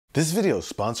This video is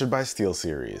sponsored by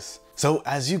SteelSeries. So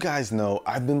as you guys know,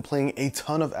 I've been playing a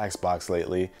ton of Xbox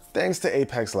lately, thanks to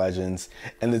Apex Legends,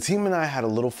 and the team and I had a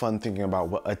little fun thinking about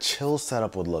what a chill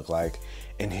setup would look like,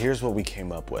 and here's what we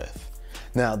came up with.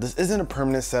 Now, this isn't a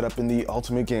permanent setup in the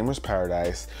ultimate gamer's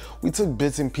paradise. We took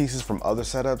bits and pieces from other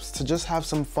setups to just have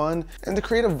some fun and to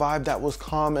create a vibe that was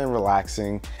calm and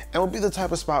relaxing and would be the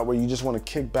type of spot where you just want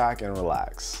to kick back and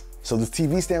relax. So this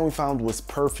TV stand we found was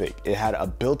perfect. It had a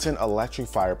built-in electric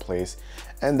fireplace,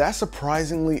 and that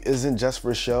surprisingly isn't just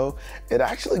for show. It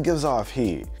actually gives off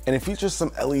heat, and it features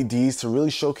some LEDs to really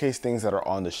showcase things that are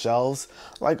on the shelves,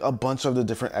 like a bunch of the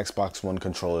different Xbox One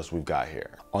controllers we've got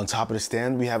here. On top of the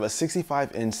stand, we have a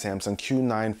 65-inch Samsung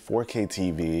Q9 4K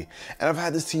TV, and I've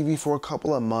had this TV for a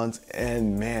couple of months,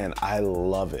 and man, I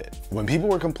love it. When people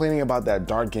were complaining about that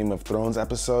dark Game of Thrones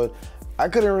episode, I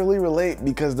couldn't really relate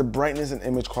because the brightness and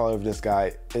image quality of this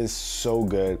guy is so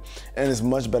good and is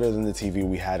much better than the TV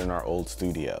we had in our old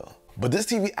studio. But this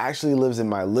TV actually lives in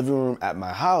my living room at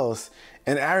my house,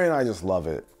 and Ari and I just love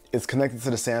it. It's connected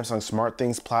to the Samsung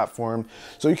SmartThings platform,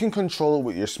 so you can control it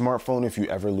with your smartphone if you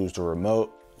ever lose the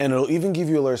remote. And it'll even give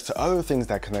you alerts to other things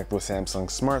that connect with Samsung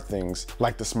SmartThings,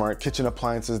 like the smart kitchen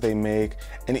appliances they make,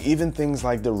 and even things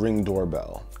like the Ring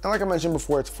doorbell. And like I mentioned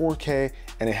before, it's 4K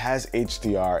and it has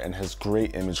HDR and has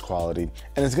great image quality.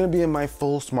 And it's gonna be in my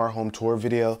full smart home tour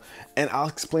video, and I'll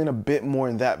explain a bit more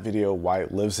in that video why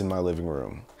it lives in my living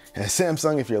room. And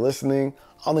Samsung, if you're listening,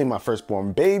 I'll name my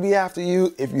firstborn baby after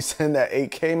you if you send that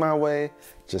 8K my way,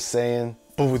 just saying.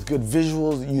 But with good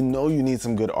visuals, you know you need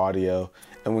some good audio.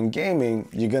 And when gaming,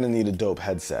 you're gonna need a dope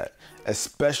headset,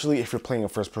 especially if you're playing a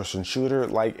first-person shooter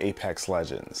like Apex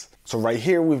Legends. So right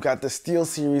here, we've got the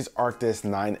SteelSeries Arctis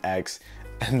 9X,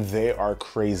 and they are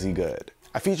crazy good.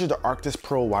 I featured the Arctis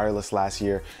Pro wireless last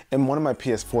year in one of my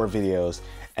PS4 videos,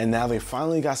 and now they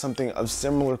finally got something of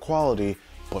similar quality,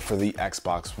 but for the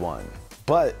Xbox One.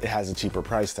 But it has a cheaper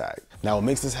price tag. Now what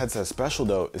makes this headset special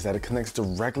though is that it connects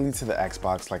directly to the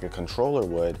Xbox like a controller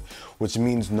would, which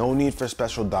means no need for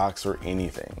special docks or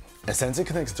anything. And since it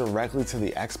connects directly to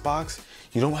the Xbox,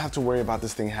 you don't have to worry about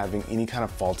this thing having any kind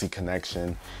of faulty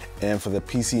connection. And for the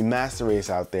PC master race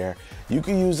out there, you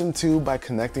can use them too by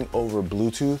connecting over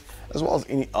Bluetooth as well as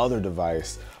any other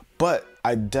device. But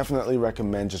I definitely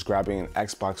recommend just grabbing an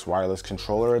Xbox wireless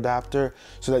controller adapter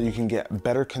so that you can get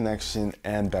better connection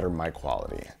and better mic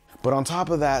quality. But on top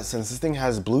of that, since this thing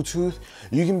has Bluetooth,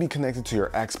 you can be connected to your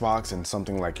Xbox and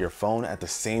something like your phone at the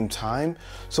same time.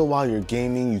 So while you're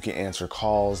gaming, you can answer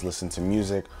calls, listen to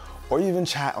music, or even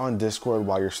chat on Discord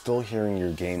while you're still hearing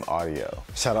your game audio.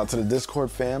 Shout out to the Discord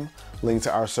fam, link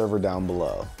to our server down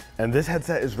below. And this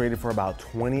headset is rated for about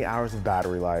 20 hours of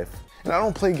battery life. And I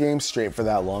don't play games straight for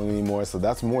that long anymore, so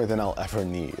that's more than I'll ever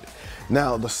need.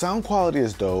 Now, the sound quality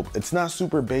is dope. It's not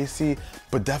super bassy,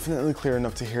 but definitely clear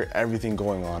enough to hear everything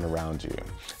going on around you.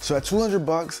 So at 200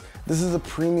 bucks, this is a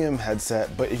premium headset,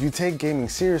 but if you take gaming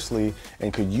seriously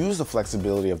and could use the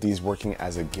flexibility of these working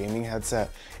as a gaming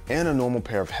headset and a normal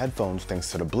pair of headphones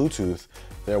thanks to the Bluetooth,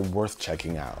 they're worth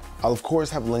checking out. I'll of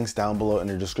course have links down below in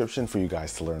the description for you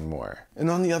guys to learn more. And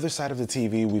on the other side of the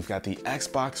TV, we've got the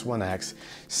Xbox One X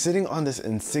sitting on this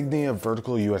Insignia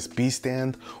vertical USB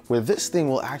stand, where this thing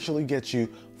will actually get you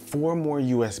 4 more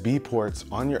USB ports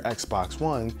on your Xbox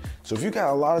One. So if you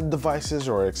got a lot of devices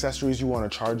or accessories you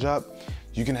want to charge up,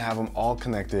 you can have them all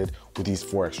connected with these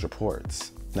 4 extra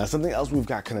ports. Now something else we've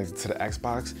got connected to the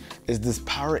Xbox is this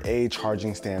PowerA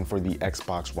charging stand for the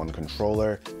Xbox One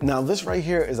controller. Now this right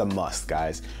here is a must,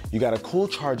 guys. You got a cool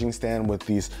charging stand with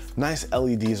these nice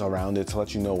LEDs around it to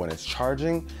let you know when it's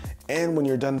charging. And when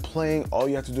you're done playing, all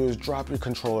you have to do is drop your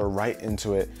controller right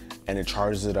into it and it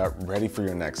charges it up ready for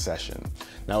your next session.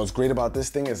 Now what's great about this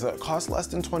thing is that it costs less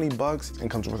than 20 bucks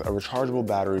and comes with a rechargeable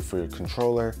battery for your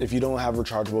controller. If you don't have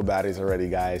rechargeable batteries already,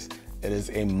 guys, it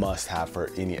is a must-have for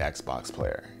any Xbox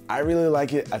player. I really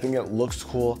like it. I think it looks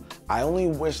cool. I only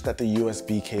wish that the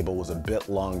USB cable was a bit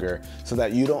longer so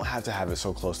that you don't have to have it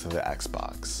so close to the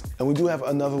Xbox. And we do have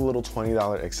another little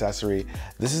 $20 accessory.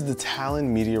 This is the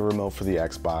Talon Media Remote for the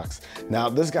Xbox. Now,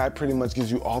 this guy pretty much gives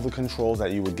you all the controls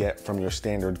that you would get from your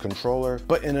standard controller,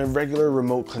 but in a regular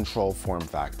remote control form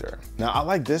factor. Now, I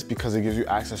like this because it gives you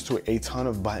access to a ton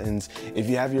of buttons. If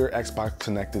you have your Xbox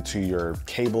connected to your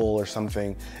cable or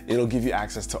something, it'll give you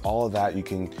access to all of that. You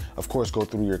can, of course, go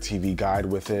through your TV guide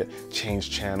with it, change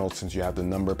channels since you have the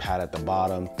number pad at the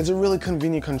bottom. It's a really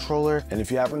convenient controller, and if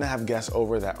you happen to have guests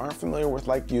over that aren't familiar with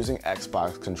like using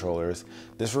Xbox controllers,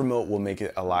 this remote will make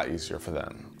it a lot easier for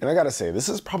them. And I gotta say, this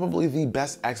is probably the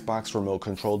best Xbox remote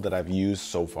control that I've used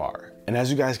so far. And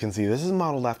as you guys can see, this is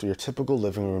modeled after your typical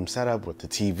living room setup with the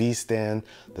TV stand,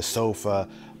 the sofa,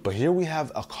 But here we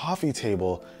have a coffee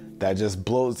table that just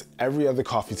blows every other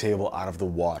coffee table out of the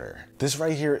water. This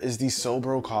right here is the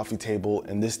Sobro coffee table,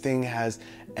 and this thing has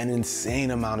an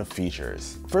insane amount of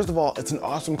features. First of all, it's an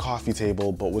awesome coffee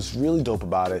table, but what's really dope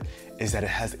about it is that it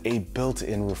has a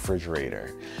built-in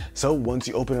refrigerator. So once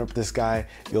you open up this guy,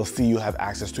 you'll see you have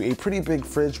access to a pretty big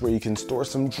fridge where you can store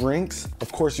some drinks.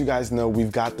 Of course, you guys know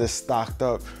we've got this stocked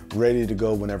up, ready to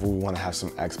go whenever we want to have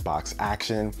some Xbox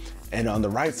action. And on the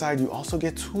right side, you also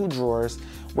get 2 drawers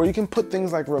where you can put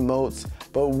things like remotes,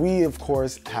 but we of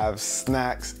course have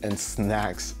snacks and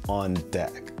snacks on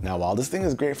deck. Now, while this thing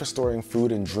is great for storing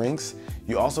food and drinks,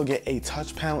 you also get a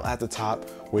touch panel at the top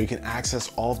where you can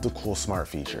access all of the cool smart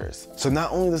features. So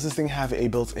not only does this thing have a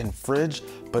built-in fridge,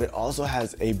 but it also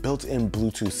has a built-in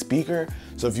Bluetooth speaker.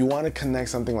 So if you want to connect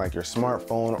something like your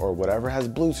smartphone or whatever has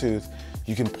Bluetooth,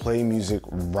 you can play music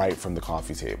right from the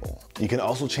coffee table. You can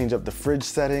also change up the fridge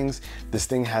settings. This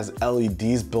thing has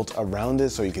LEDs built around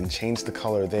it, so you can change the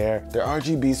color there. They're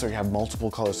RGB, so you have multiple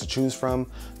colors to choose from.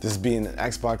 This being an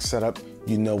Xbox setup,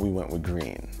 you know we went with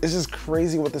green. It's just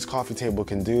crazy what this coffee table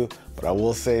can do, but I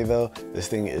will say though, this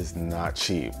thing is not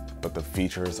cheap, but the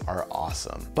features are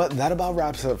awesome. But that about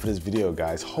wraps it up for this video,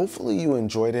 guys. Hopefully you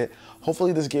enjoyed it.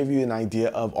 Hopefully this gave you an idea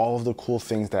of all of the cool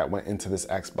things that went into this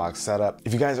Xbox setup.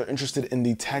 If you guys are interested in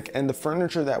the tech and the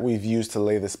furniture that we've used to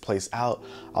lay this place out,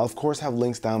 I'll of course have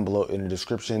links down below in the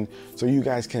description so you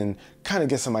guys can kind of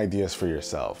get some ideas for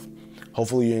yourself.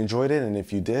 Hopefully you enjoyed it, and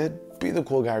if you did, be the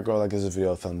cool guy or girl that gives this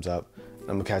video a thumbs up.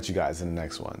 I'm gonna catch you guys in the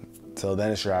next one. Till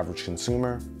then, it's your average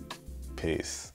consumer. Peace.